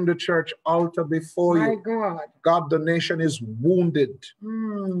 We bring the church altar before you. My God. God, the nation is wounded.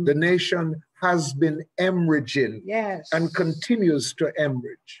 The nation has been hemorrhaging and continues to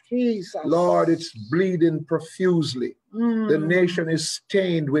hemorrhage. Jesus. Lord, it's bleeding profusely. The nation is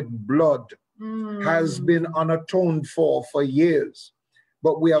stained with blood, has been unatoned for years.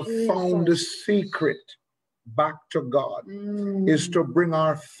 But we have found the secret back to God is to bring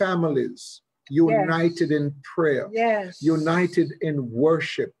our families united in prayer, united in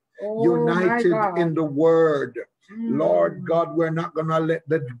worship, united in the word. Lord God, we're not going to let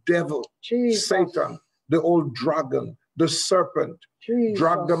the devil, Satan, the old dragon, the serpent,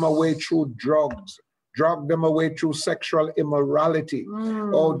 drag them away through drugs, drag them away through sexual immorality,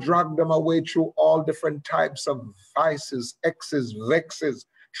 or drag them away through all different types of vices, exes, vexes,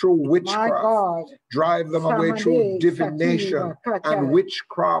 through witchcraft, drive them away through divination and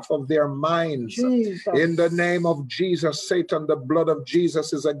witchcraft of their minds. In the name of Jesus, Satan, the blood of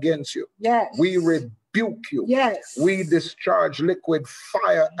Jesus is against you. We rebuke you. We discharge liquid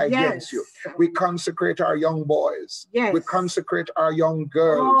fire against you. We consecrate our young boys. We consecrate our young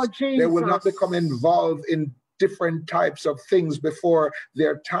girls. They will not become involved in different types of things before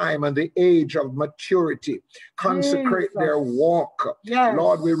their time and the age of maturity. Consecrate their walk.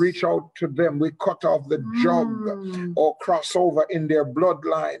 Lord, we reach out to them. We cut off the jug or crossover in their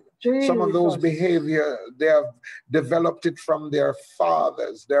bloodline. Some of those behavior, they have developed it from their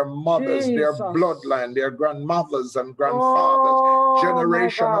fathers, their mothers, their bloodline, their grandmothers and grandfathers,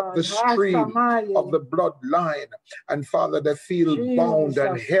 generation up the stream of the bloodline. And Father, they feel bound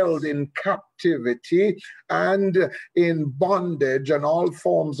and held in captivity and in bondage and all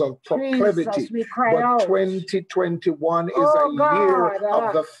forms of proclivity. But 2021 is a year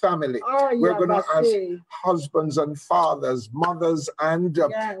of the family. We're going to, as husbands and fathers, mothers and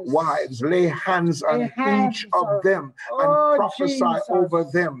wives, lay hands on each of them and prophesy over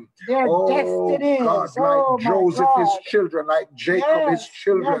them. God, like Joseph, his children, like Jacob, his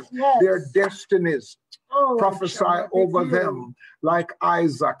children, their destinies. Prophesy over them like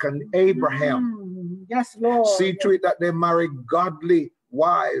Isaac and Abraham. Yes, Lord. See to it that they marry godly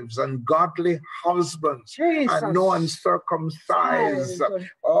wives and godly husbands and no uncircumcised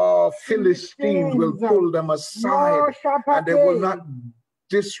Philistines will pull them aside and they will not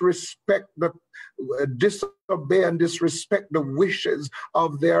disobey and disrespect the wishes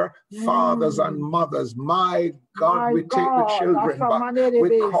of their fathers and mothers. My God, we take the children back.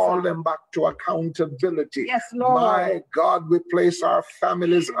 We call them back to accountability. Yes, Lord. My God, we place our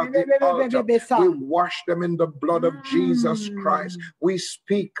families at the altar. We wash them in the blood of Jesus Christ. We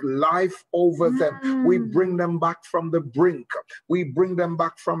speak life over them. We bring them back from the brink. We bring them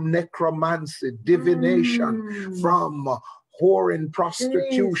back from necromancy, divination, from whoring,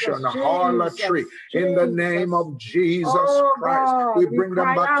 prostitution, harlotry. In the name of Jesus Christ, God, we bring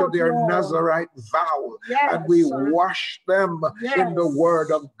them back to their Lord. Nazarite vow, Yes, and we wash them in the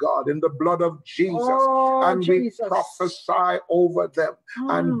word of God, in the blood of Jesus, and we prophesy over them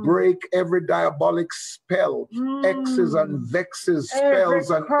and break every diabolic spell, X's and vexes, spells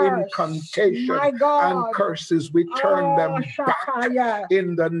and incantation and curses. We turn them back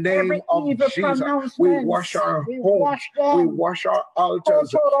in the name of Jesus. We wash our homes, we wash our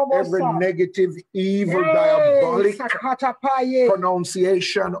altars, every negative, evil, diabolic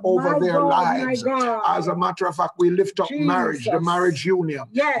pronunciation over their lives. As a matter of fact, we lift up marriage, the marriage union.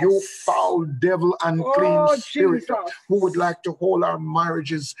 You foul devil and clean spirit who would like to hold our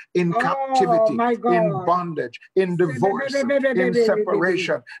marriages in captivity, in bondage, in divorce, in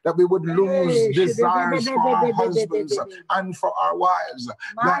separation, that we would lose desires for our husbands and for our wives,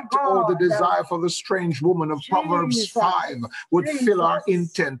 that the desire for the strange woman of Proverbs 5 would fill our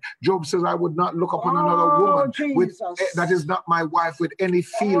intent. Job says, I would not look upon another woman that is not my wife with any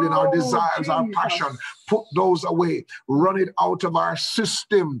feeling or desires or passion. Put those away. Run it out of our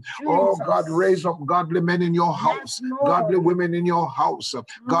system. Oh God, raise up godly men in your house, godly women in your house,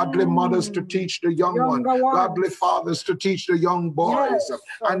 godly mothers to teach the young one, godly fathers to teach the young boys,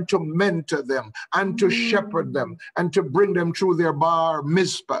 and to mentor them, and to shepherd them, and to bring them through their bar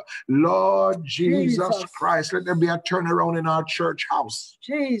mitzvah. Lord Jesus Christ, let there be a turnaround in our church house.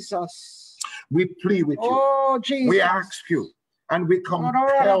 Jesus. We plead with you. We ask you. And we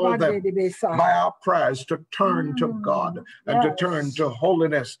compel them by our prayers to turn to God and to turn to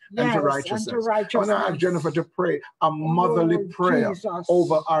holiness and to righteousness. I want to ask Jennifer to pray a motherly prayer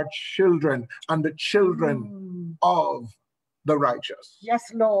over our children and the children of the righteous. Yes,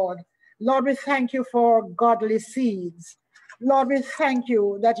 Lord. Lord, we thank you for godly seeds. Lord, we thank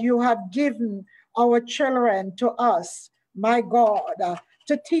you that you have given our children to us, my God,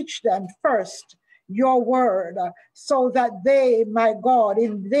 to teach them first your word, so that they, my God,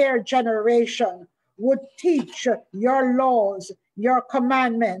 in their generation would teach your laws, your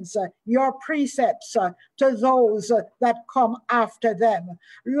commandments, your precepts to those that come after them.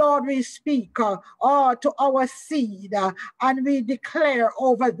 Lord, we speak to our seed and we declare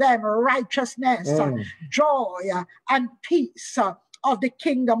over them righteousness, joy, and peace of the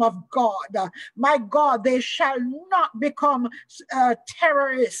kingdom of God. My God, they shall not become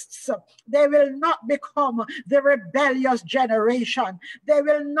terrorists. They will not become the rebellious generation. They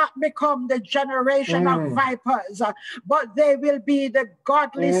will not become the generation of vipers, but they will be the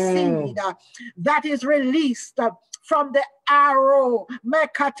godly seed that is released from the arrow,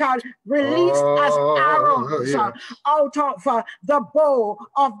 released as arrows out of the bow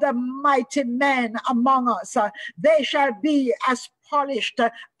of the mighty men among us. They shall be as polished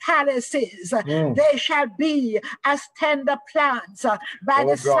palaces. They shall be as tender plants by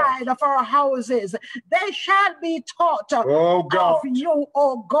the side of our houses. They shall be taught of you,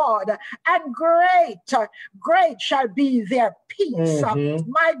 O God, and great shall be their peace.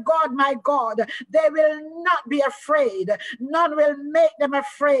 My God, they will not be afraid. None will make them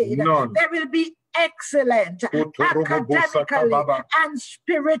afraid. They will be excellent academically and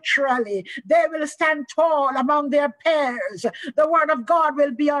spiritually. They will stand tall among their peers. The word of God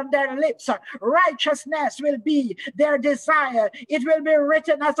will be on their lips. Righteousness will be their desire. It will be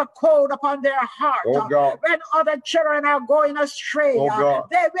written as a code upon their heart. When other children are going astray,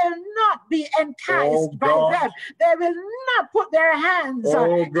 they will not be enticed by them. They will not put their hands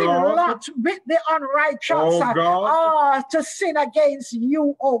in lot with the unrighteous to sin against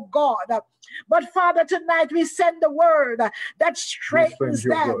you, O God. But Father, tonight we send the word that straightens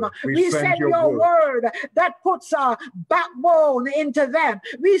them. We send your word that puts a backbone into them.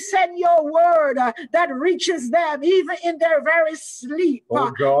 We send your word that reaches them even in their very sleep.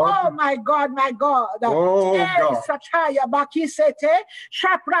 Oh my God, my God.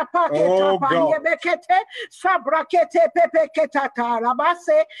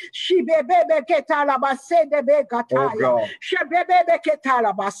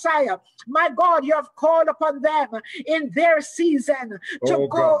 My God, you have called upon them in their season to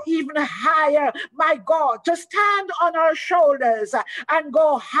go even higher, my God, to stand on our shoulders and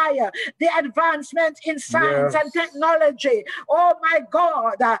go higher. The advancement in science and technology, oh my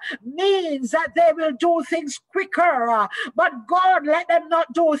God, means that they will do things quicker. But God, let them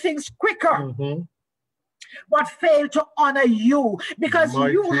not do things quicker. but fail to honor you, because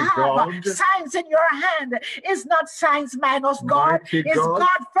Mighty you have God. signs in your hand. It's not signs minus God. Mighty It's God.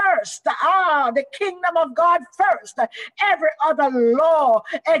 God first. The kingdom of God first. Every other law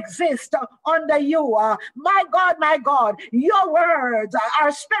exists under you. My God, your words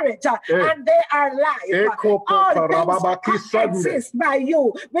are spirit and they are life. All things exist by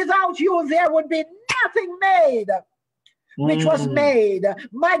you. Without you, there would be nothing made which was made.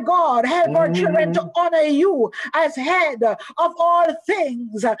 My God, help our children to honor you as head of all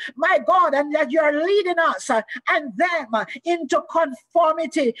things, my God, and that you're leading us and them into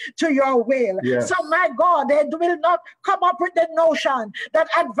conformity to your will. Yes. So, my God, they will not come up with the notion that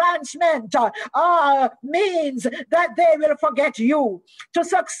advancement means that they will forget you. To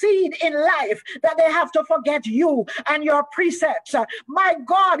succeed in life, that they have to forget you and your precepts. My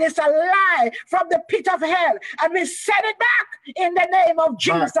God, it's a lie from the pit of hell, and we send it back in the name of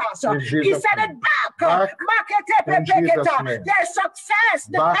Jesus. He said it back. Their success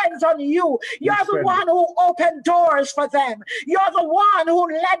depends on you. You're the one who opened doors for them. You're the one who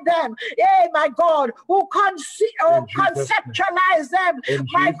led them. Hey, my God, who conceptualized them.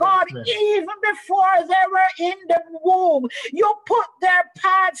 My God, even before they were in the womb, you put their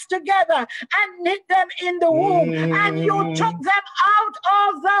paths together and knit them in the womb, and you took them out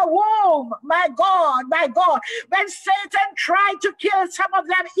of the womb. My God, when Satan tried to kill some of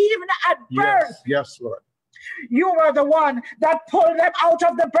them even at birth. Yes, Lord. You were the one that pulled them out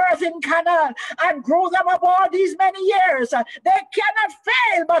of the birthing canal and grew them up all these many years. They cannot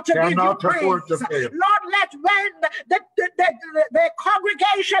fail but to give you praise. Lord, let when the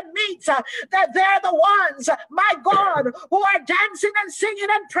congregation meets, that they're the ones, my God, who are dancing and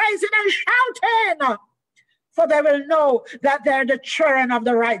singing and praising and shouting. For they will know that they're the children of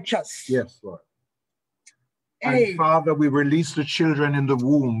the righteous. Yes, Lord. And Father, we release the children in the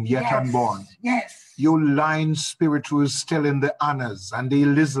womb, yet unborn. Yes. You lying spirit who is still in the Annas and the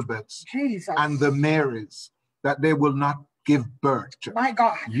Elizabeths and the Marys, that they will not give birth. My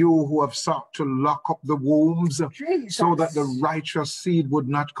God. You who have sought to lock up the wombs so that the righteous seed would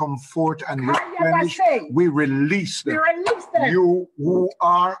not come forth and replenish, we release them. You who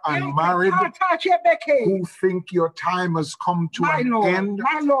are unmarried, who think your time has come to an end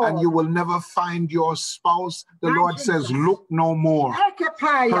and you will never find your spouse, the Lord says, look no more.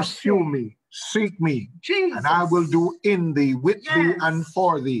 Pursue me. Seek me, and I will do in thee, with thee, and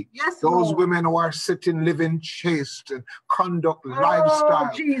for thee. Those women who are sitting, living chaste, and conduct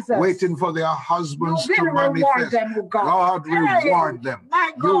lifestyle, waiting for their husbands to manifest. God reward them.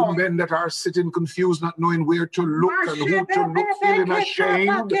 You men that are sitting confused, not knowing where to look and who to look, feeling ashamed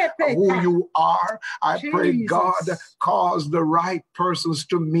of who you are, I pray, God, cause the right persons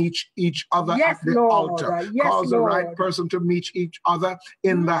to meet each other at the altar. Cause the right person to meet each other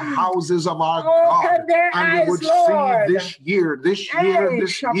in the houses of our God, and we would see this year,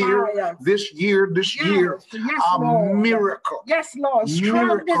 a miracle. Yes, Lord.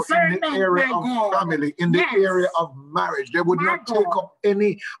 Miracle in the area of family, in the area of marriage. They would not take up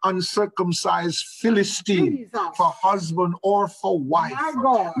any uncircumcised Philistine for husband or for wife.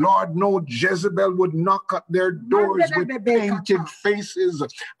 Lord, no Jezebel would knock at their doors with painted faces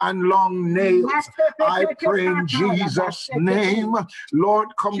and long nails. I pray in Jesus' name, Lord,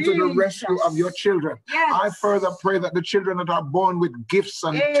 come to the rescue of your children. I further pray that the children that are born with gifts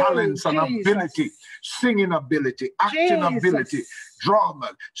and talents and ability, singing ability, acting ability,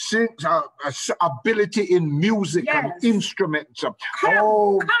 drama, ability in music and instruments. God,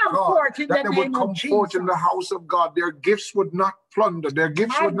 that they would come forth in the house of God. Their gifts would not plunder. Their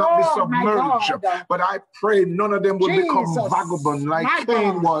gifts would not be submerged. But I pray none of them would become vagabond like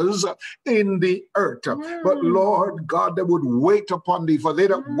Cain was in the earth. But Lord God, they would wait upon thee. For they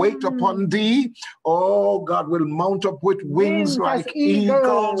that wait upon thee, oh God, will mount up with wings like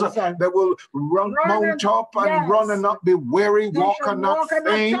eagles. They will mount up and run and not be weary, walk and not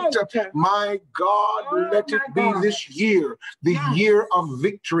faint. My God, let it be this year, the year of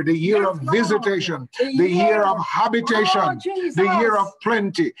victory, the year of visitation, the year of habitation, the year of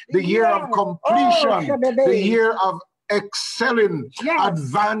plenty, the year of completion, the year of excelling,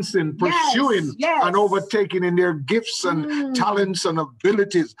 advancing, pursuing, and overtaking in their gifts and talents and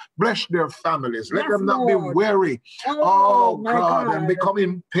abilities. Bless their families. Let them not be weary, God, and become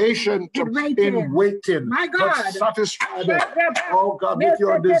impatient in waiting, but satisfied, God, with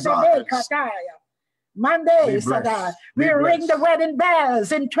your desires. Monday, we ring the wedding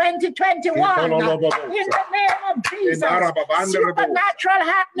bells in 2021 in the name of Jesus. Supernatural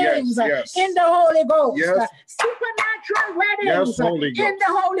happenings in the Holy Ghost. Supernatural weddings in the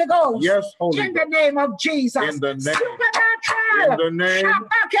Holy Ghost. In the name of Jesus. In the name. Supernatural. In the name.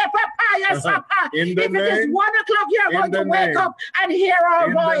 yes, Papa. In the If it is name- 1 o'clock, you're in going the to wake name- up and hear our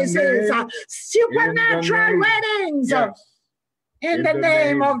in the voices. name- Supernatural weddings. Yes. In the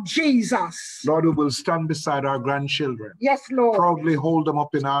name of Jesus. Lord, we will stand beside our grandchildren. Yes, Lord. Proudly hold them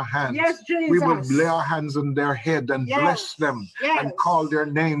up in our hands. Yes, Jesus. We will lay our hands on their head and Yes. bless them and Yes. call their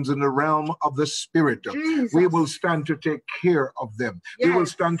names in the realm of the Spirit. Jesus. We will stand to take care of them. We will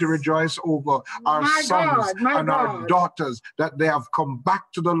Yes. stand to rejoice over our My sons God, my and our God. daughters that they have come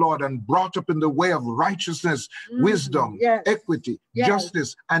back to the Lord and brought up in the way of righteousness, wisdom, Yes. equity, Yes.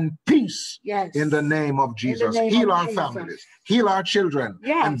 justice, and peace. Yes. In the name of Jesus. name Heal of our Jesus. families, heal our children,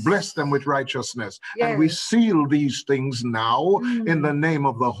 Yes. and bless them with righteousness. Yes. And we seal these things now in the name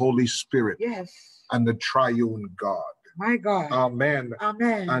of the Holy Spirit Yes. and the triune God. My God. Amen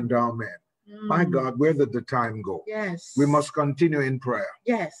Amen. and amen. My God, where did the time go? Yes. We must continue in prayer.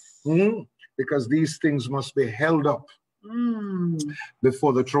 Yes. Because these things must be held up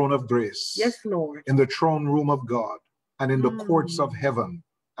before the throne of grace. Yes, Lord. In the throne room of God and in the courts of heaven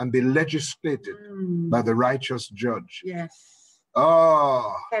and be legislated by the righteous judge. Yes.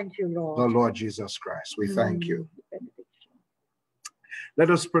 Ah, Thank you, Lord. the Lord Jesus Christ. We thank you. Let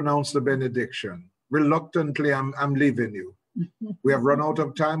us pronounce the benediction. Reluctantly, I'm leaving you. We have run out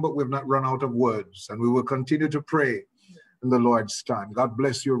of time, but we've not run out of words. And we will continue to pray in the Lord's time. God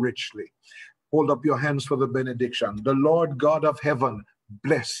bless you richly. Hold up your hands for the benediction. The Lord God of heaven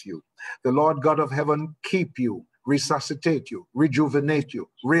bless you. The Lord God of heaven keep you, resuscitate you, rejuvenate you,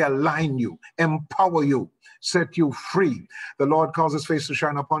 realign you, empower you, set you free. The Lord cause his face to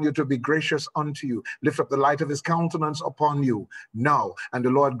shine upon you, to be gracious unto you, lift up the light of his countenance upon you now, and the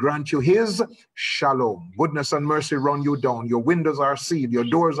Lord grant you his shalom. Goodness and mercy run you down. Your windows are sealed, your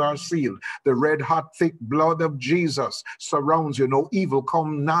doors are sealed. The red hot thick blood of Jesus surrounds you. No evil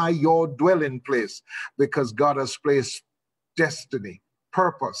come nigh your dwelling place, because God has placed destiny,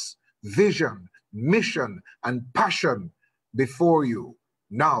 purpose, vision, mission, and passion before you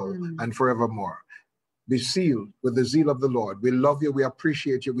now and forevermore. Be sealed with the zeal of the Lord. We love you. We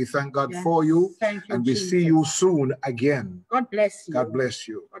appreciate you. We thank God for you. Thank you, and we Jesus. see you soon again. God bless you. God bless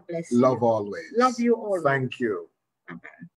you. God bless you. Love always. Love you always. Thank you. Bye-bye.